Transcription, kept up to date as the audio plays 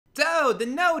Oh, the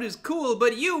node is cool,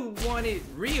 but you want it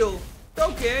real.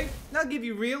 Okay, I'll give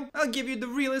you real. I'll give you the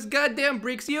realest goddamn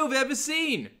bricks you've ever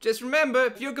seen. Just remember,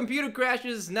 if your computer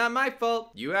crashes, it's not my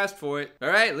fault. You asked for it.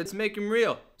 Alright, let's make them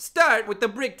real. Start with the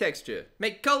brick texture.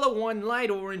 Make color 1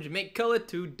 light orange, make color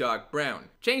 2 dark brown.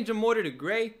 Change the mortar to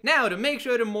gray. Now, to make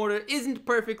sure the mortar isn't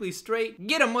perfectly straight,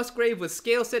 get a Musgrave with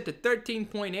scale set to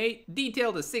 13.8,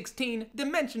 detail to 16,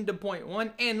 dimension to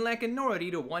 0.1, and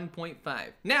lacunosity to 1.5.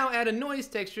 Now add a noise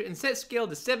texture and set scale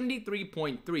to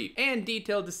 73.3 and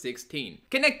detail to 16.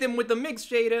 Connect them with the mix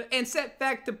shader and set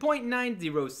fact to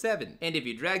 0.907. And if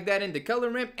you drag that into color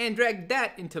ramp and drag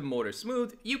that into mortar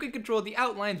smooth, you can control the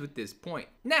outlines with this point.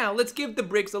 Now let's give the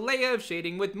bricks a layer of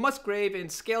shading with Musgrave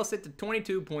and scale set to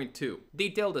 22.2,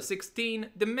 detail to 16,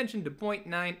 dimension to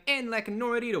 0.9, and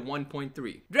lacunosity to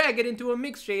 1.3. Drag it into a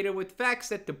mix shader with fact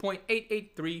set to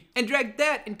 0.883, and drag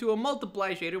that into a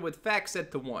multiply shader with fact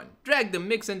set to 1. Drag the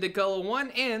mix into color 1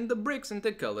 and the bricks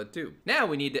into color 2. Now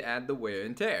we need to add the wear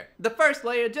and tear. The first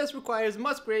layer just requires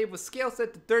Musgrave with scale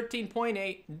set to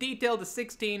 13.8, detail to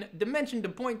 16, dimension to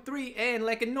 0.3, and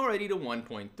lacunosity to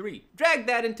 1.3. Drag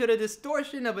that into the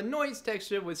distortion of a noise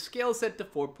texture with scale set to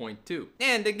 4.2.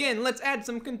 And again, let's add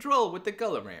some control with the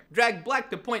color ramp. Drag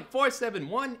black to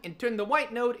 0.471 and turn the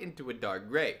white node into a dark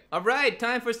gray. Alright,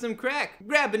 time for some crack.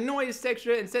 Grab a noise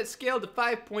texture and set scale to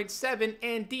 5.7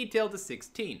 and detail to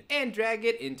 16. And drag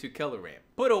it into color ramp.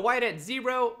 Put a white at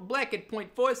 0, black at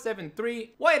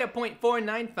 0.473, white at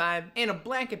 0.495, and a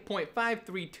black at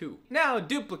 0.532. Now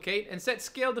duplicate and set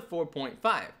scale to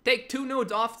 4.5. Take 2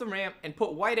 nodes off the ramp and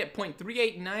put white at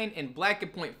 0.389 and black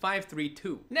at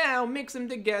 0.532. Now mix them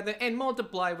together and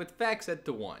multiply with fact set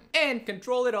to 1. And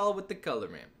control it all with the color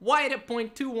ramp. White at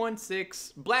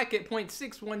 0.216, black at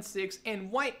 0.616, and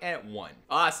white at 1.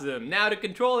 Awesome. Now to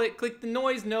control it, click the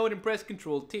noise node and press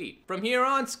Ctrl T. From here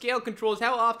on, scale controls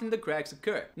how often the cracks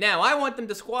occur. Now I want them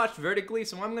to squash vertically,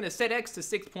 so I'm going to set X to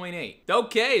 6.8.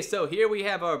 Okay, so here we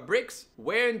have our bricks,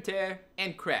 wear and tear,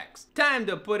 and cracks. Time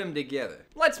to put them together.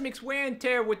 Let's mix wear and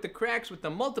tear with the cracks with the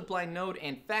multiply node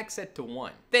and fact set to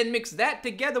 1. Then mix that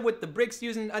together with the bricks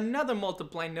using another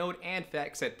multiply node and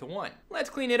fact set to 1. Let's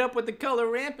clean it up with the color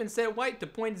ramp and set white to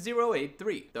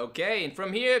 0.083. Okay, and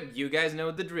from here, you guys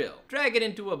know the drill. Drag it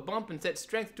into a bump and set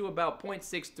strength to about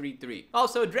 0.633.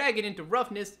 Also drag it into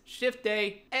roughness, Shift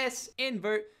A, S,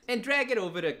 invert, and drag it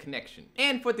over to connection.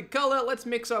 And for the color, let's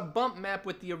mix our bump map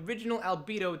with the original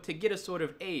albedo to get a sort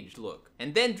of aged look.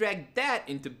 And then drag that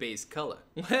into base color.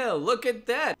 Well, look at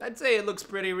that. I'd say it looks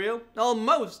pretty real.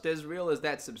 Almost as real as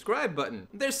that subscribe button.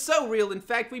 They're so real, in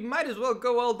fact, we might as well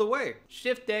go all the way.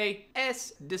 Shift A,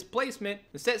 S, displacement,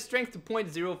 and set strength to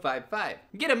 0.055.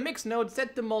 Get a mix node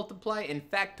set to multiply and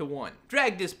fact to 1.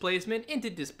 Drag displacement into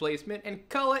displacement and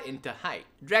color into height.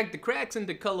 Drag the cracks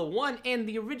into color 1 and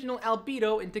the original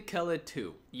albedo into color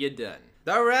 2. You're done.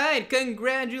 Alright,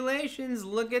 congratulations,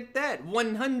 look at that,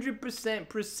 100%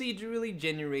 procedurally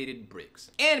generated bricks.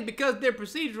 And because they're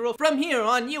procedural, from here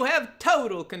on you have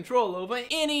total control over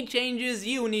any changes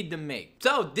you need to make.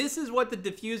 So this is what the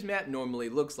diffuse map normally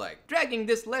looks like. Dragging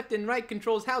this left and right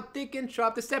controls how thick and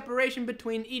sharp the separation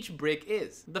between each brick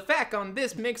is. The fact on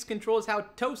this mix controls how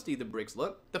toasty the bricks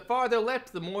look. The farther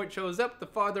left, the more it shows up, the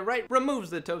farther right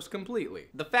removes the toast completely.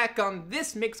 The fact on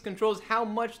this mix controls how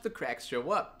much the cracks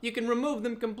show up. You can remove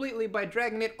them completely by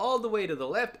dragging it all the way to the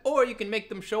left, or you can make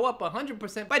them show up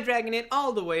 100% by dragging it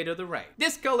all the way to the right.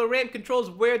 This color ramp controls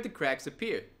where the cracks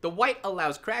appear. The white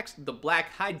allows cracks, the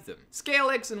black hides them. Scale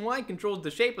X and Y controls the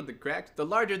shape of the cracks. The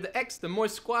larger the X, the more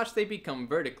squashed they become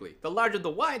vertically. The larger the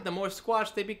Y, the more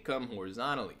squashed they become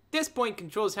horizontally. This point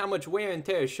controls how much wear and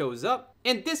tear shows up,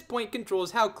 and this point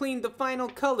controls how clean the final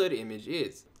colored image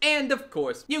is. And of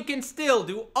course, you can still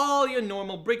do all your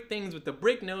normal brick things with the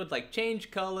brick node, like change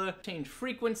color, change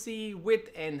frequency,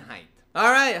 width, and height.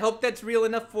 Alright, hope that's real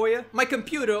enough for you. My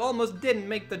computer almost didn't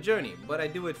make the journey, but I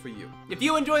do it for you. If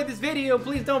you enjoyed this video,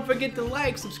 please don't forget to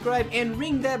like, subscribe, and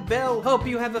ring that bell. Hope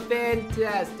you have a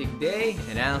fantastic day,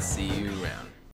 and I'll see you around.